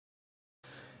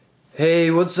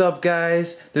Hey, what's up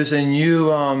guys? There's a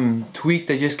new tweak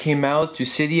that just came out to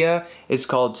Cydia. It's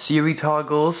called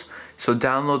SiriToggles. So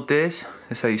download this.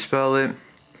 That's how you spell it.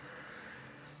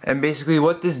 And basically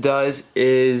what this does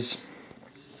is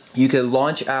you can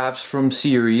launch apps from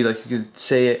Siri, like you could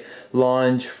say it,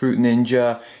 launch Fruit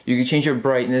Ninja. You can change your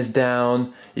brightness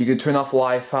down. You can turn off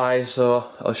Wi-Fi, so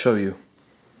I'll show you.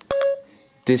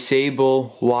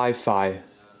 Disable Wi-Fi.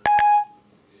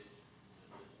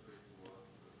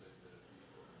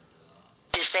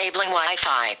 Disabling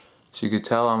Wi-Fi. So you could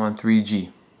tell I'm on 3G.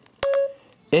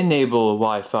 Enable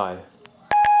Wi-Fi.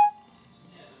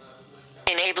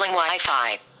 Enabling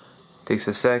Wi-Fi. Takes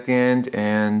a second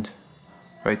and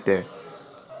right there.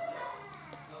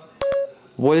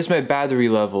 What is my battery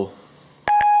level?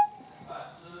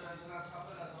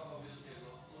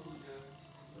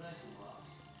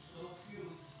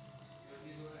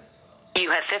 You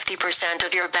have 50%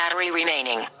 of your battery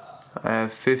remaining. I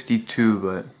have 52,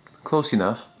 but close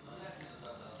enough.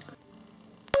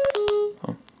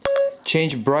 Oh.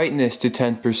 Change brightness to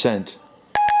 10%.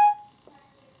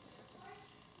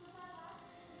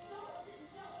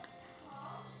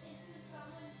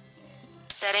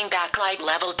 Setting backlight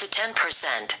level to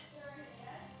 10%.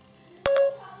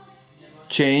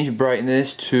 Change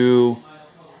brightness to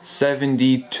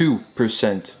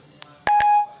 72%.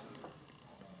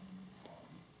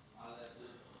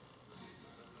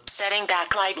 Setting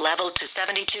backlight level to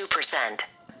 72%.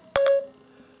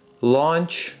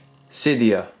 Launch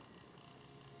Cydia.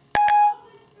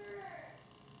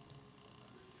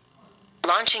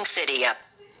 Launching Cydia.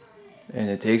 And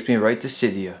it takes me right to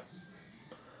Cydia.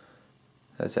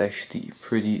 That's actually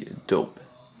pretty dope.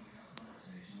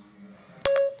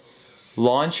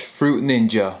 Launch Fruit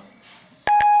Ninja.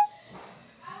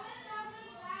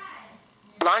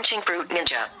 Launching Fruit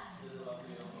Ninja.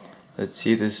 Let's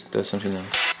see if this does something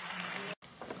else.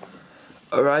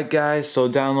 Alright guys, so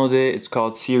download it. It's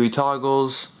called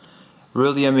SiriToggles.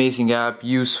 Really amazing app,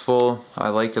 useful. I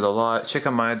like it a lot. Check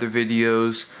out my other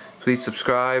videos. Please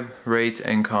subscribe, rate,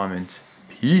 and comment.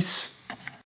 Peace.